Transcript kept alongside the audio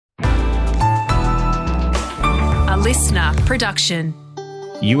listener production.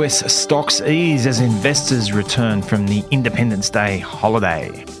 US stocks ease as investors return from the Independence Day holiday.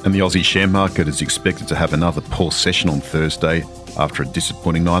 And the Aussie share market is expected to have another poor session on Thursday after a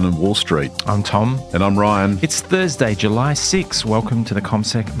disappointing night on Wall Street. I'm Tom. And I'm Ryan. It's Thursday, July 6. Welcome to the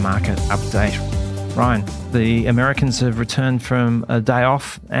CommSec Market Update. Ryan, the Americans have returned from a day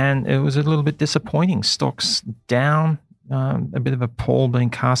off and it was a little bit disappointing. Stocks down, a bit of a pall being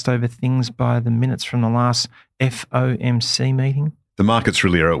cast over things by the minutes from the last FOMC meeting. The markets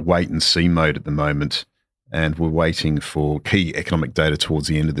really are at wait-and-see mode at the moment, and we're waiting for key economic data towards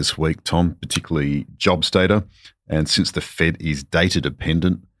the end of this week, Tom, particularly jobs data. And since the Fed is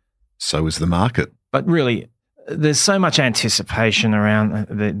data-dependent, so is the market. But really, there's so much anticipation around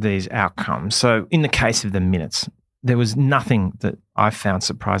these outcomes. So in the case of the minutes, there was nothing that I found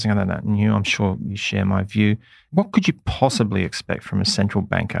surprising other than you. I'm sure you share my view. What could you possibly expect from a central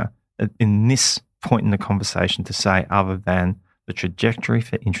banker in this point in the conversation to say other than the trajectory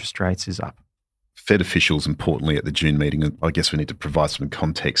for interest rates is up? Fed officials, importantly, at the June meeting, and I guess we need to provide some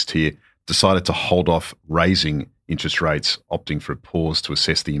context here, decided to hold off raising interest rates, opting for a pause to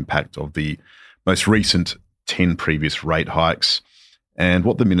assess the impact of the most recent 10 previous rate hikes. And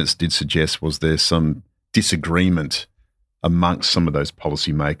what the minutes did suggest was there's some disagreement amongst some of those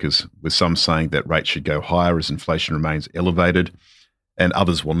policymakers, with some saying that rates should go higher as inflation remains elevated, and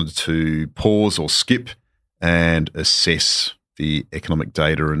others wanted to pause or skip and assess the economic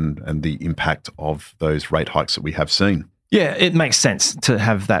data and the impact of those rate hikes that we have seen. Yeah, it makes sense to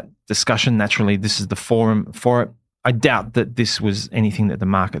have that discussion. Naturally, this is the forum for it. I doubt that this was anything that the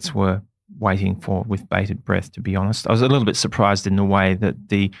markets were waiting for with bated breath, to be honest. I was a little bit surprised in the way that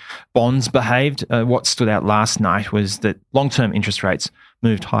the bonds behaved. What stood out last night was that long-term interest rates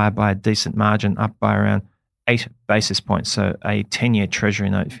moved higher by a decent margin, up by around 8 basis points. So a 10-year Treasury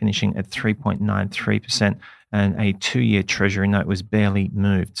note finishing at 3.93%. And a 2-year Treasury note was barely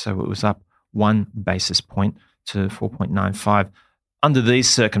moved. So it was up 1 basis point to 4.95. Under these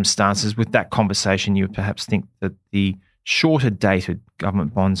circumstances, with that conversation, you would perhaps think that the shorter dated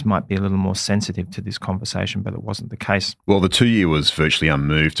government bonds might be a little more sensitive to this conversation, but it wasn't the case. Well, the 2-year was virtually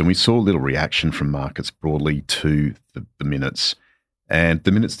unmoved, and we saw a little reaction from markets broadly to the minutes. And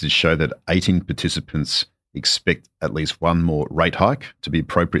the minutes did show that 18 participants expect at least one more rate hike to be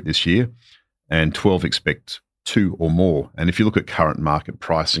appropriate this year, and 12 expect 2 or more. And if you look at current market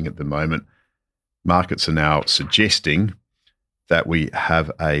pricing at the moment, markets are now suggesting that we have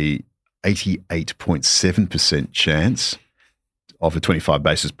a 88.7% chance of a 25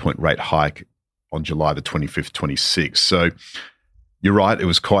 basis point rate hike on July the 25th, 26th. So you're right, it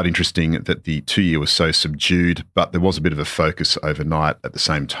was quite interesting that the 2-year was so subdued, but there was a bit of a focus overnight at the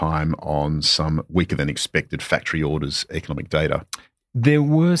same time on some weaker than expected factory orders economic data. There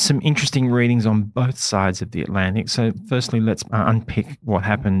were some interesting readings on both sides of the Atlantic. So firstly, let's unpick what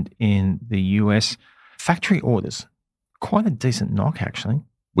happened in the US. Factory orders, quite a decent knock, actually.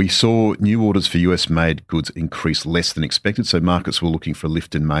 We saw new orders for US-made goods increase less than expected. So markets were looking for a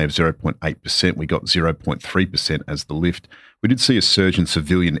lift in May of 0.8%. We got 0.3% as the lift. We did see a surge in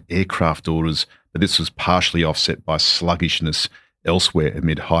civilian aircraft orders, but this was partially offset by sluggishness elsewhere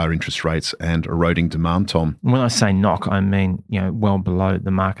amid higher interest rates and eroding demand, Tom. When I say knock, I mean, well below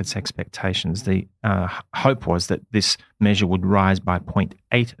the market's expectations. The hope was that this measure would rise by 0.8%,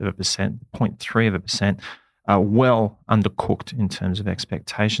 0.3%, well undercooked in terms of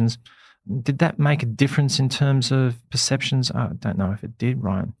expectations. Did that make a difference in terms of perceptions? I don't know if it did,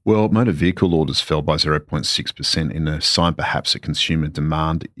 Ryan. Well, motor vehicle orders fell by 0.6% in a sign perhaps that consumer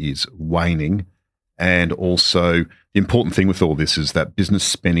demand is waning. And also, the important thing with all this is that business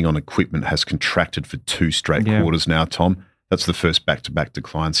spending on equipment has contracted for 2 straight quarters now, Tom. That's the first back-to-back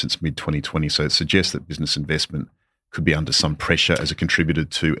decline since mid-2020. So it suggests that business investment could be under some pressure as a contributor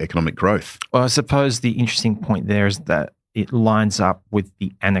to economic growth. Well, I suppose the interesting point there is that it lines up with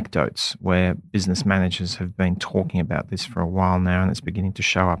the anecdotes where business managers have been talking about this for a while now, and it's beginning to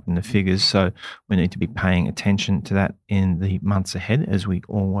show up in the figures. So we need to be paying attention to that in the months ahead, as we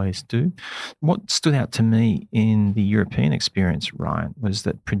always do. What stood out to me in the European experience, Ryan, was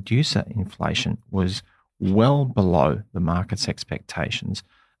that producer inflation was well below the market's expectations,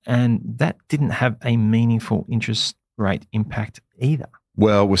 and that didn't have a meaningful interest rate impact either.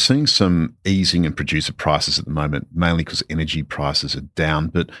 Well, we're seeing some easing in producer prices at the moment, mainly because energy prices are down.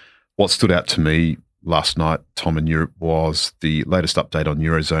 But what stood out to me last night, Tom, in Europe was the latest update on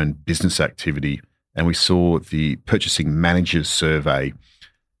Eurozone business activity. And we saw the Purchasing Managers Survey,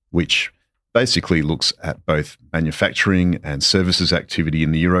 which basically looks at both manufacturing and services activity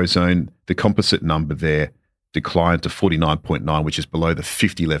in the Eurozone. The composite number there declined to 49.9, which is below the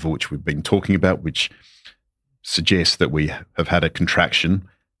 50 level, which we've been talking about, which suggests that we have had a contraction,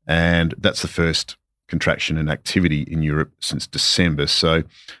 and that's the first contraction in activity in Europe since December. So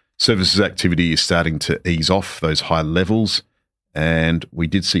services activity is starting to ease off those high levels, and we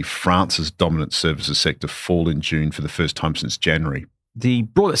did see France's dominant services sector fall in June for the first time since January. The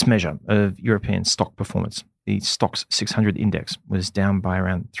broadest measure of European stock performance, the Stoxx 600 index, was down by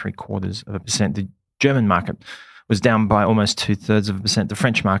around 0.75%. The German market was down by almost 0.2%. The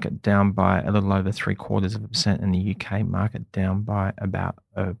French market down by a little over 0.75%, and the UK market down by about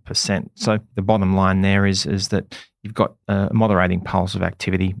 1%. So the bottom line there is that you've got a moderating pulse of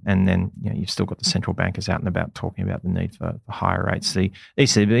activity, and then you've still got the central bankers out and about talking about the need for higher rates. The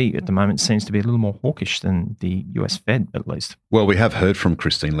ECB at the moment seems to be a little more hawkish than the US Fed, at least. Well, we have heard from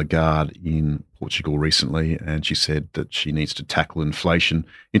Christine Lagarde in Portugal recently, and she said that she needs to tackle inflation.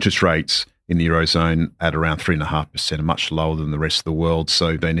 Interest rates in the Eurozone at around 3.5%, are much lower than the rest of the world.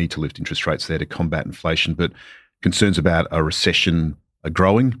 So they need to lift interest rates there to combat inflation. But concerns about a recession are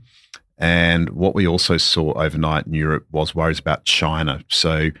growing. And what we also saw overnight in Europe was worries about China.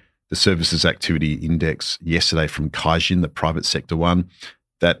 So the services activity index yesterday from Caixin, the private sector one,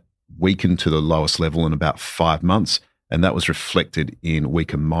 that weakened to the lowest level in about 5 months. And that was reflected in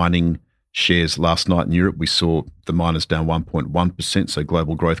weaker mining shares last night in Europe. We saw the miners down 1.1%, so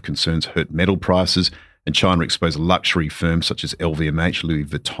global growth concerns hurt metal prices, and China exposed luxury firms such as LVMH, Louis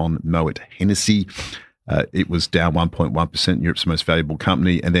Vuitton, Moet Hennessy. It was down 1.1%, Europe's most valuable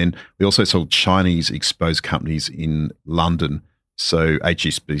company. And then we also saw Chinese exposed companies in London, so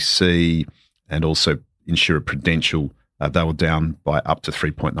HSBC and also insurer Prudential, they were down by up to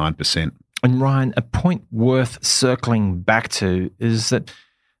 3.9%. And Ryan, a point worth circling back to is that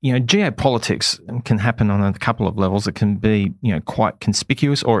geopolitics can happen on a couple of levels. It can be, quite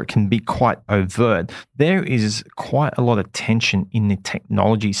conspicuous, or it can be quite overt. There is quite a lot of tension in the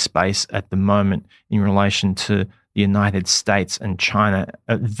technology space at the moment in relation to the United States and China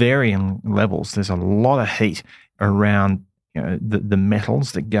at varying levels. There's a lot of heat around, the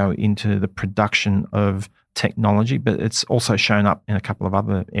metals that go into the production of technology, but it's also shown up in a couple of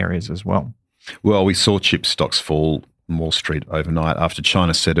other areas as well. Well, we saw chip stocks fall Wall Street overnight after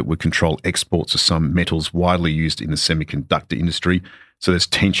China said it would control exports of some metals widely used in the semiconductor industry. So there's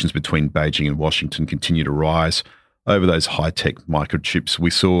tensions between Beijing and Washington continue to rise over those high-tech microchips. We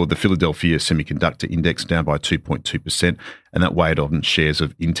saw the Philadelphia Semiconductor Index down by 2.2%, and that weighed on shares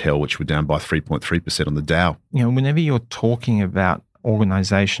of Intel, which were down by 3.3% on the Dow. Whenever you're talking about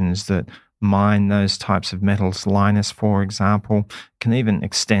organizations that mine those types of metals, Lynas, for example, can even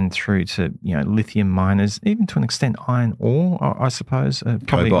extend through to lithium miners, even to an extent iron ore, I suppose,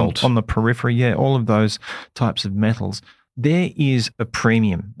 probably on the periphery. All of those types of metals. There is a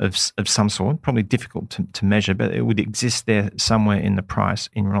premium of some sort, probably difficult to measure, but it would exist there somewhere in the price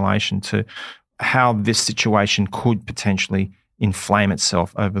in relation to how this situation could potentially inflame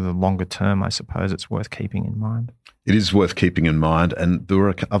itself over the longer term. I suppose it's worth keeping in mind. It is worth keeping in mind. And there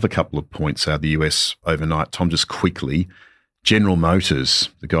were other couple of points out of the US overnight. Tom, just quickly, General Motors,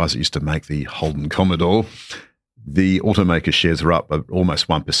 the guys that used to make the Holden Commodore, the automaker shares are up almost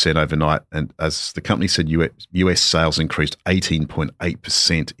 1% overnight. And as the company said, US sales increased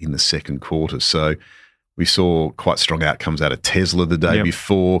 18.8% in the second quarter. So we saw quite strong outcomes out of Tesla the day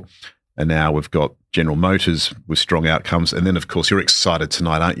before. And now we've got General Motors with strong outcomes. And then, of course, you're excited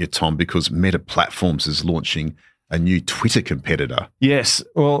tonight, aren't you, Tom? Because Meta Platforms is launching a new Twitter competitor. Yes.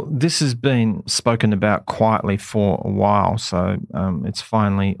 Well, this has been spoken about quietly for a while. So it's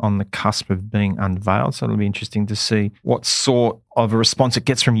finally on the cusp of being unveiled. So it'll be interesting to see what sort of a response it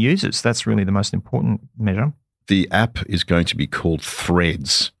gets from users. That's really the most important measure. The app is going to be called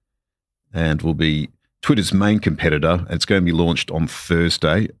Threads and will be Twitter's main competitor. It's going to be launched on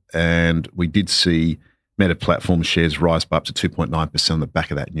Thursday. And we did see Meta Platform shares rise by up to 2.9% on the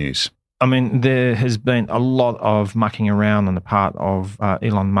back of that news. I mean, there has been a lot of mucking around on the part of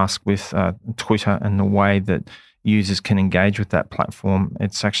Elon Musk with Twitter and the way that users can engage with that platform.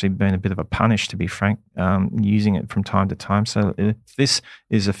 It's actually been a bit of a punish, to be frank, using it from time to time. So this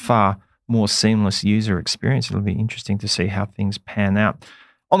is a far more seamless user experience. It'll be interesting to see how things pan out.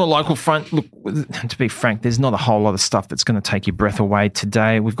 On the local front, look, to be frank, there's not a whole lot of stuff that's going to take your breath away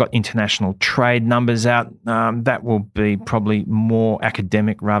today. We've got international trade numbers out. That will be probably more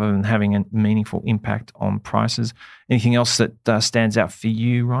academic rather than having a meaningful impact on prices. Anything else that stands out for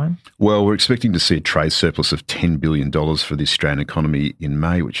you, Ryan? Well, we're expecting to see a trade surplus of $10 billion for the Australian economy in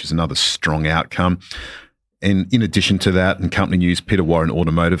May, which is another strong outcome. And in addition to that, in company news, Peter Warren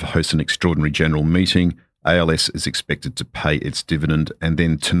Automotive hosts an extraordinary general meeting. ALS is expected to pay its dividend. And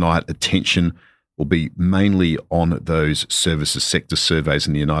then tonight, attention will be mainly on those services sector surveys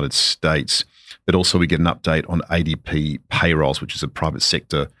in the United States. But also we get an update on ADP payrolls, which is a private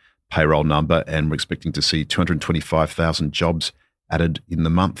sector payroll number, and we're expecting to see 225,000 jobs added in the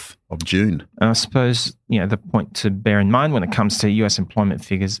month of June. I suppose, the point to bear in mind when it comes to US employment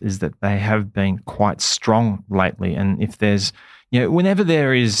figures is that they have been quite strong lately. And if there's, whenever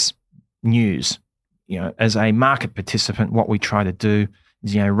there is news, as a market participant, what we try to do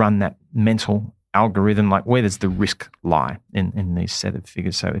is, run that mental algorithm, like where does the risk lie in these set of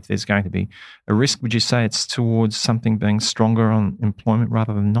figures. So if there's going to be a risk, would you say it's towards something being stronger on employment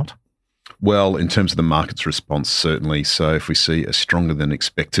rather than not? Well, in terms of the market's response, certainly. So if we see a stronger than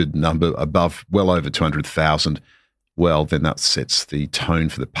expected number above, well over 200,000, well, then that sets the tone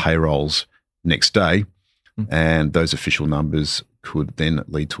for the payrolls next day. And those official numbers could then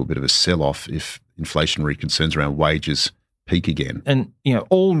lead to a bit of a sell-off if inflationary concerns around wages peak again. And,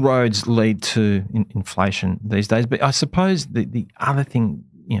 all roads lead to inflation these days. But I suppose the other thing,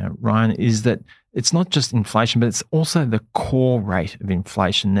 Ryan, is that it's not just inflation, but it's also the core rate of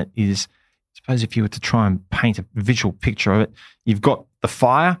inflation that is, I suppose if you were to try and paint a visual picture of it, you've got the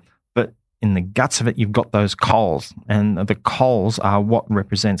fire, but in the guts of it, you've got those coals. And the coals are what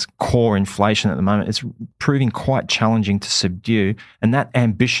represents core inflation at the moment. It's proving quite challenging to subdue. And that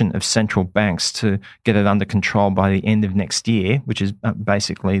ambition of central banks to get it under control by the end of next year, which is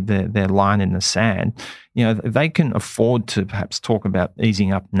basically their line in the sand, they can afford to perhaps talk about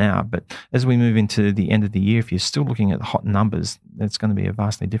easing up now. But as we move into the end of the year, if you're still looking at hot numbers, it's going to be a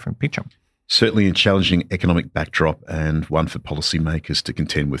vastly different picture. Certainly a challenging economic backdrop and one for policymakers to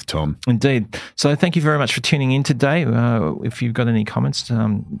contend with, Tom. Indeed. So thank you very much for tuning in today. If you've got any comments,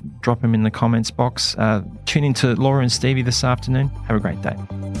 drop them in the comments box. Tune in to Laura and Stevie this afternoon. Have a great day.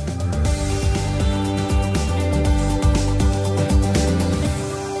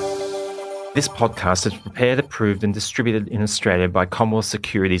 This podcast is prepared, approved and distributed in Australia by Commonwealth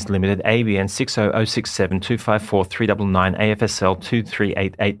Securities Limited, ABN 60067254399 AFSL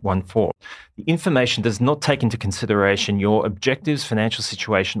 238814. The information does not take into consideration your objectives, financial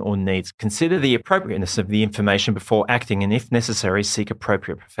situation or needs. Consider the appropriateness of the information before acting and, if necessary, seek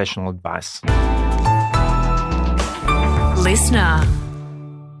appropriate professional advice. Listener.